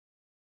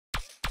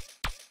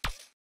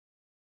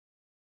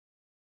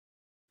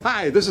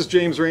Hi, this is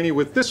James Reaney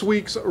with this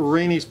week's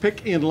Reaney's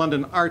Pick in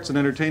London Arts and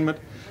Entertainment.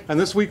 And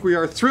this week we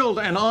are thrilled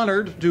and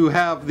honored to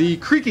have the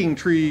Creaking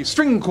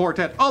String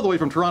Quartet all the way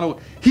from Toronto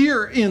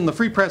here in the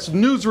Free Press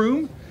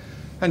newsroom.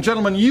 And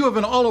gentlemen, you have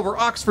been all over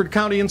Oxford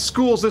County in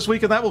schools this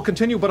week, and that will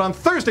continue. But on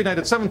Thursday night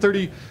at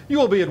 7:30, you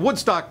will be at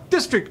Woodstock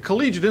District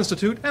Collegiate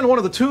Institute. And one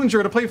of the tunes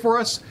you're going to play for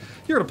us,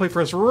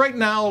 right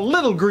now,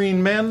 Little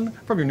Green Men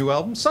from your new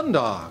album,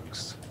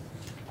 Sundogs.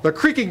 The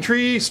Creaking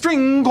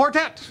String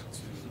Quartet.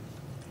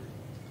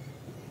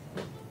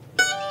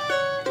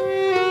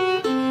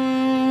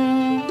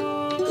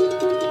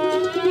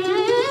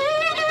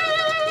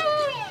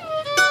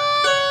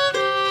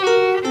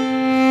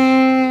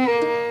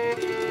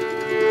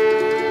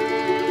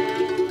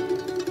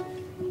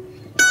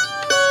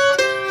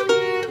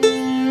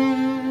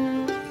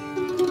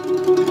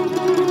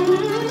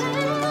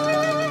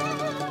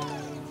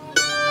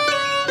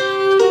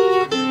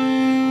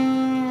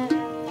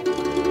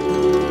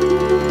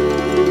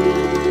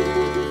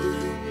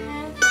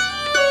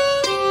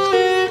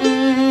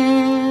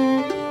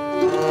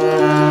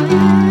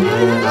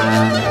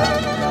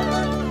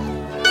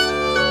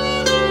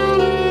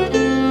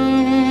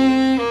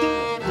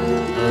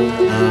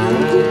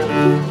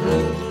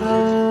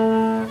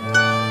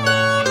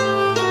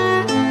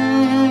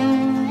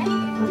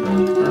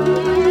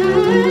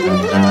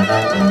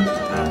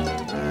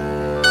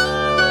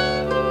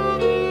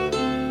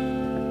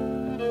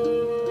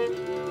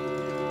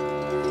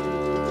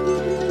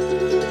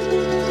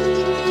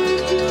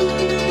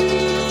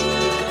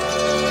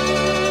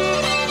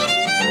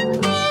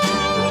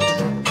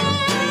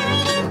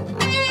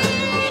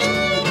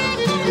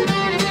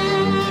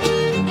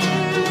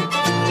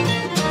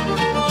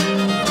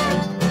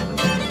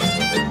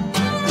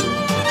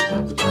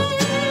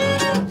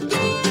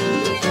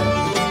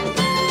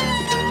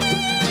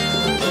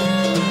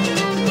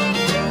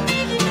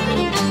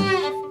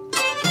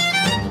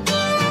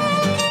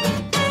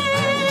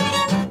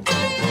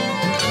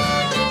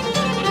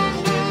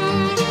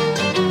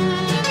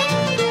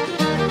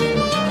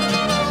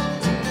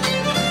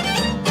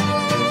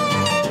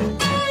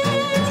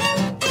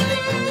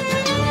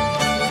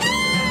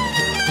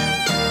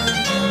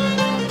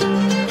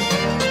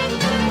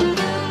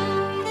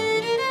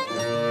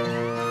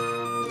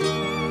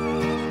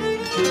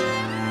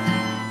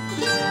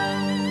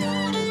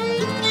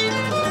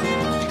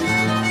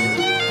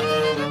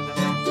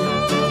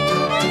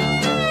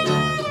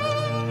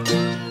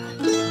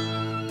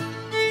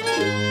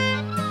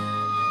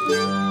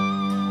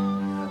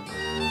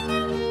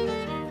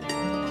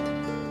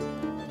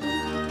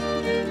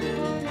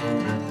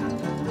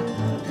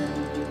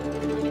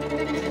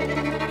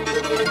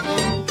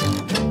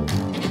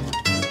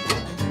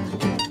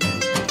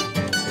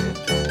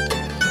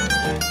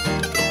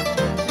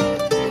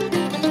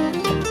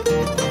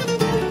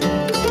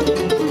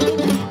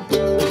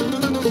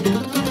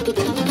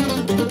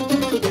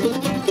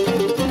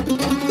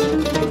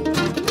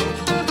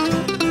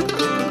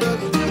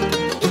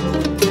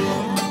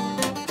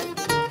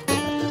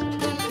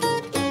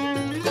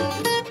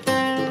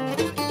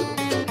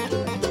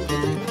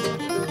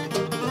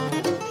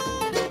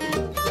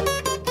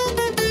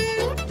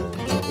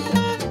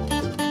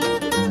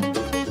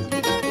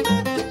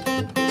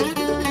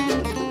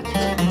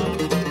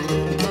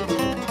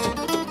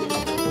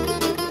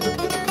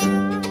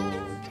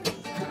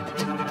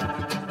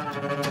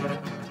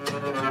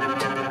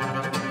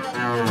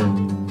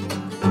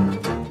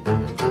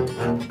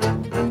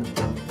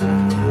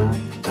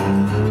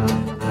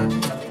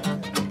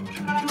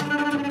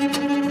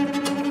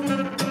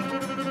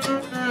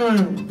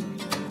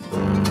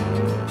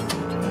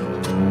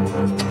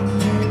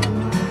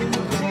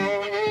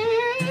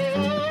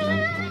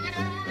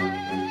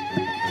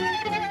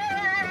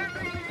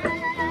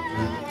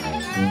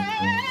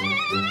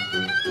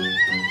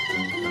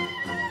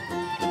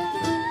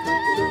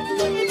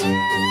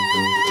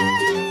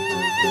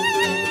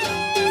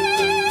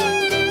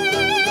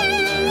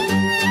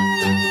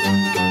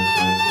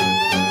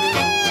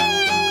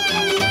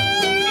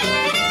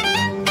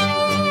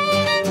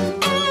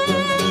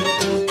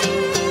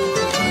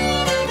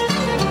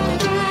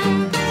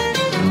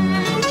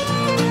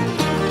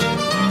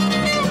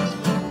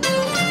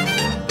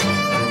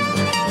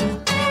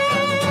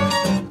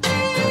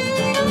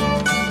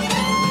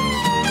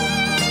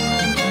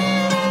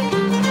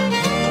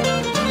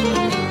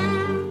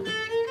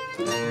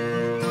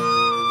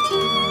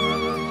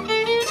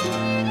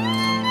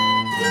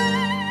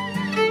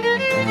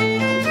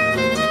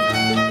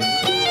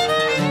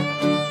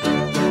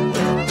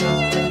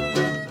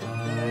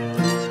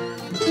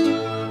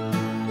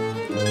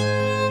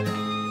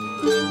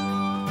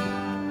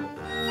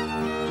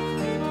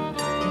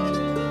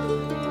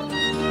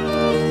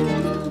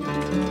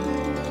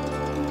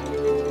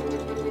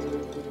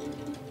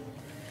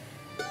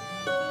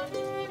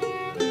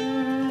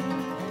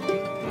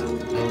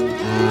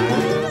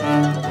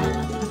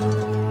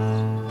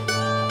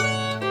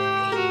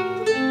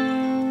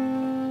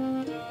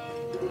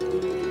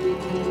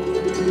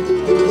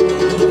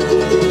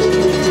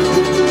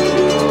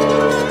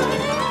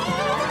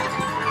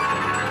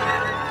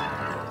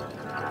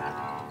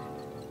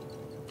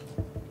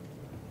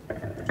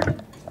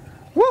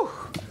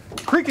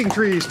 Creaking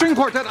Tree String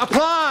Quartet.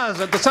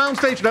 Applause at the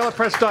soundstage at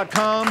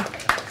lfpress.com.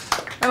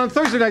 And on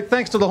Thursday night,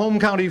 thanks to the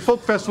Home County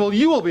Folk Festival,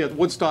 you will be at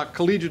Woodstock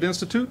Collegiate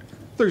Institute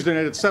Thursday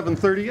night at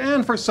 7:30.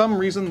 And for some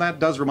reason, that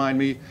does remind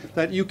me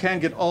that you can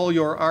get all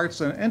your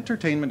arts and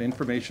entertainment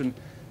information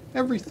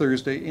every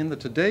Thursday in the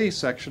Today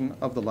section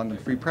of the London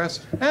Free Press,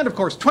 and of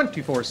course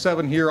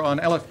 24/7 here on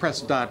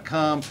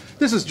lfpress.com.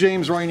 This is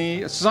James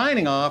Reaney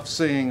signing off,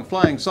 saying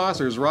flying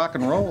saucers rock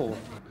and roll.